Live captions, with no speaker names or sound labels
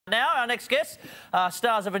Our next guests are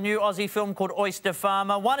stars of a new Aussie film called Oyster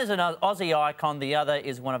Farmer. One is an Aussie icon, the other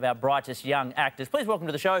is one of our brightest young actors. Please welcome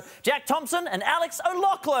to the show Jack Thompson and Alex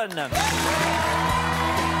O'Loughlin.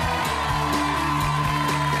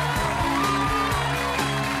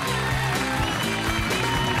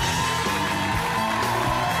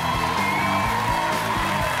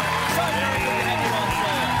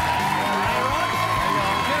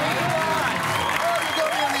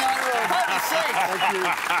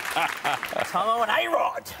 Tomo and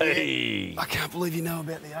A-Rod. Hey. I can't believe you know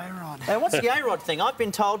about the A-Rod. What's the A-Rod thing? I've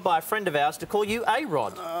been told by a friend of ours to call you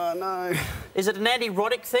A-Rod. No. Is it an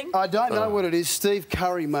anti-erotic thing? I don't know what it is. Steve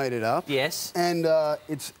Curry made it up. Yes. And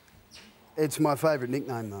it's my favourite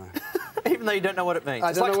nickname, though. Even though you don't know what it means.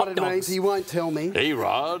 I don't know what it means. He won't tell me.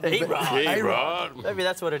 A-Rod. A-Rod. A-Rod. Maybe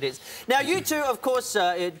that's what it is. Now, you two, of course,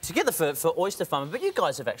 together for Oyster Farmer, but you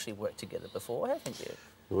guys have actually worked together before, haven't you?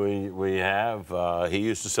 We have. He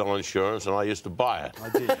used to sell insurance and I used to buy it. I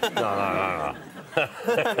did. No.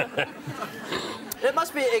 It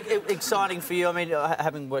must be exciting for you. I mean,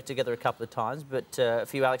 having worked together a couple of times, but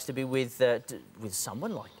for you, Alex, to be with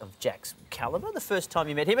someone like of Jack's calibre, the first time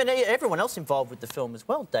you met him, and everyone else involved with the film as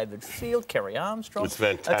well, David Field, Kerry Armstrong. It's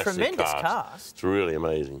fantastic. A tremendous cast. It's really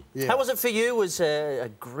amazing. Yeah. How was it for you as a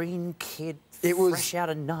green kid, fresh out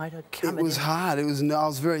of NIDA, coming It was hard. I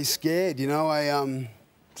was very scared, you know.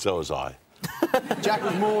 So was I. Jack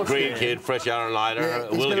was more Green scared. kid, fresh out of nighter. Yeah,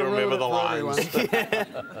 Will you remember the lines?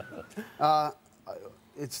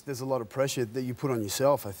 There's a lot of pressure that you put on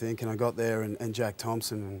yourself, I think, and I got there and Jack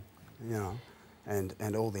Thompson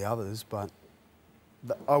and all the others, but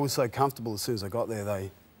I was so comfortable as soon as I got there. They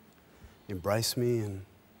embraced me and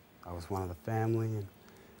I was one of the family.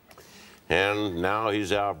 And now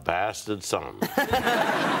he's our bastard son.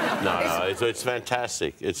 No, it's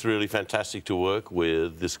fantastic. It's really fantastic to work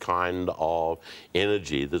with this kind of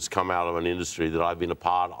energy that's come out of an industry that I've been a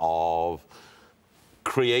part of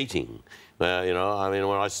creating. You know, I mean,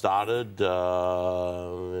 when I started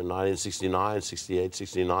in 1969, 68,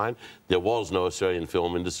 69, there was no Australian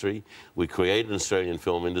film industry. We created an Australian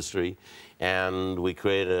film industry, and we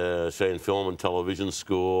created an Australian film and television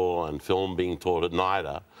school and film being taught at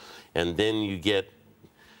NIDA. And then you get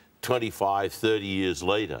 25, 30 years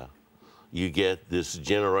later, you get this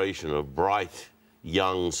generation of bright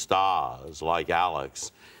young stars like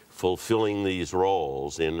Alex fulfilling these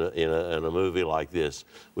roles in a movie like this,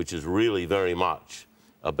 which is really very much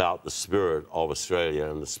about the spirit of Australia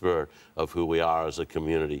and the spirit of who we are as a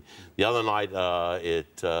community. The other night,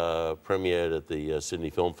 it premiered at the Sydney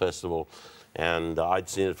Film Festival, and I'd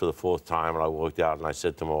seen it for the 4th time, and I walked out and I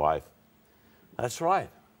said to my wife, "That's right.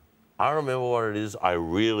 I remember what it is I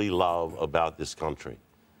really love about this country."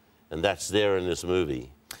 And that's there in this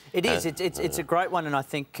movie. It is. It's a great one, and I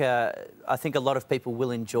think a lot of people will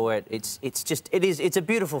enjoy it. It's a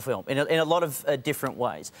beautiful film in a lot of different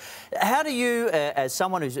ways. How do you, as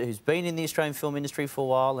someone who's been in the Australian film industry for a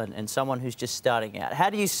while and someone who's just starting out, how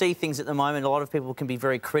do you see things at the moment? A lot of people can be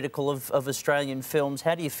very critical of Australian films.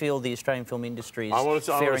 How do you feel the Australian film industry is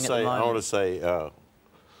faring at the moment? I want to say.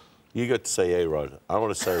 You got to say A-Rod. I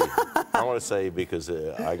want to say because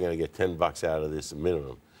I'm going to get $10 out of this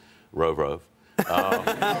minimum. Rove. You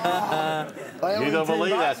don't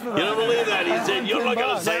believe that. You don't believe that. He said, "You're not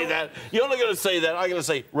going to say that. You're not going to say that. I'm going to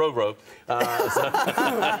say Rove." $20.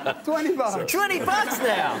 $20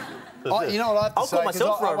 now. You know what I have to I'll say? call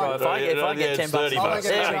myself Rove if I get $10. $30.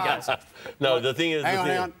 There we go. No, the thing is...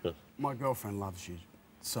 Hang on. My girlfriend loves you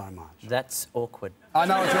so much. That's awkward. I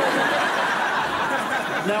know it's awkward.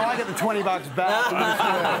 Now I get the $20 back.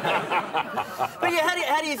 But yeah,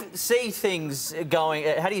 how do you see things going?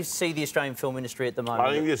 How do you see the Australian film industry at the moment?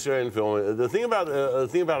 I think the Australian film... The thing about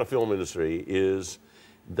a film industry is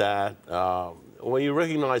that when you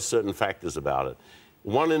recognise certain factors about it,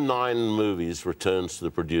 1 in 9 movies returns to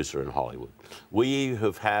the producer in Hollywood. We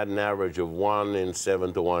have had an average of 1 in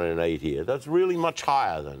 7 to 1 in 8 here. That's really much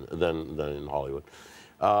higher than in Hollywood.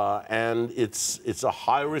 And it's a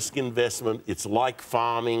high-risk investment. It's like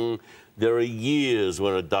farming. There are years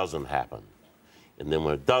when it doesn't happen. And then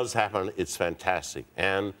when it does happen, it's fantastic.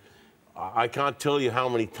 And I can't tell you how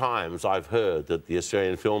many times I've heard that the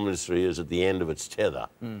Australian film industry is at the end of its tether.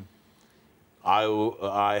 Mm.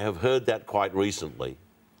 I have heard that quite recently.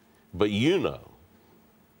 But you know,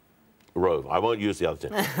 Rove, I won't use the other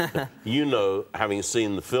term. You know, having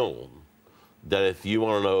seen the film, that if you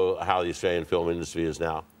want to know how the Australian film industry is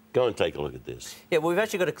now, Go and take a look at this. Yeah, well, we've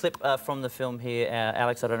actually got a clip from the film here.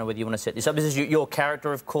 Alex, I don't know whether you want to set this up. This is your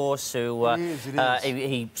character, of course, who It is.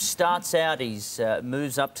 he starts out, he's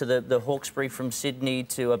moves up to the Hawkesbury from Sydney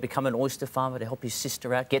to become an oyster farmer to help his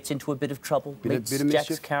sister out, gets into a bit of trouble, meets bit of Jack's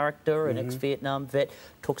mischief. character, an ex-Vietnam vet,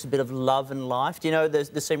 talks a bit of love and life. Do you know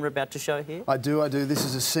the scene we're about to show here? I do. This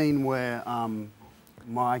is a scene where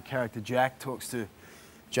my character Jack talks to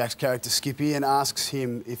Jack's character Skippy and asks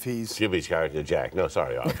him if he's... Skippy's character, Jack. No,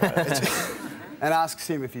 sorry. and asks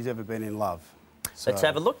him if he's ever been in love. So, Let's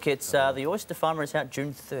have a look. It's The Oyster Farmer is out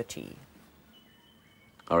June 30.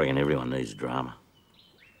 I reckon everyone needs a drama.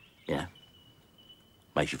 Yeah?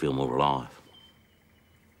 Makes you feel more alive.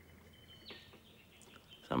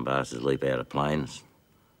 Some bastards leap out of planes.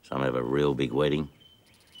 Some have a real big wedding.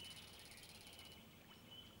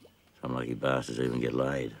 Some lucky bastards even get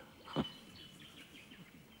laid.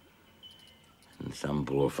 And some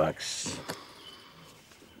poor fucks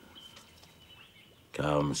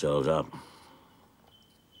carve themselves up.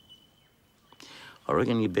 I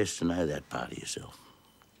reckon you're best to know that part of yourself.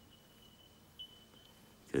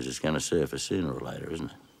 Because it's going to surface sooner or later, isn't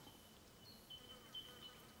it?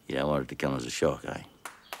 You don't want it to come as a shock, eh?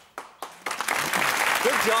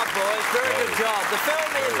 Good job, boys. Very good job. The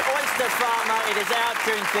film is Oyster Farmer. It is out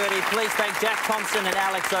June 30. Please thank Jack Thompson and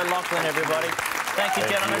Alex O'Loughlin, everybody. Thank you,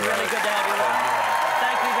 gentlemen. Really good to have you along.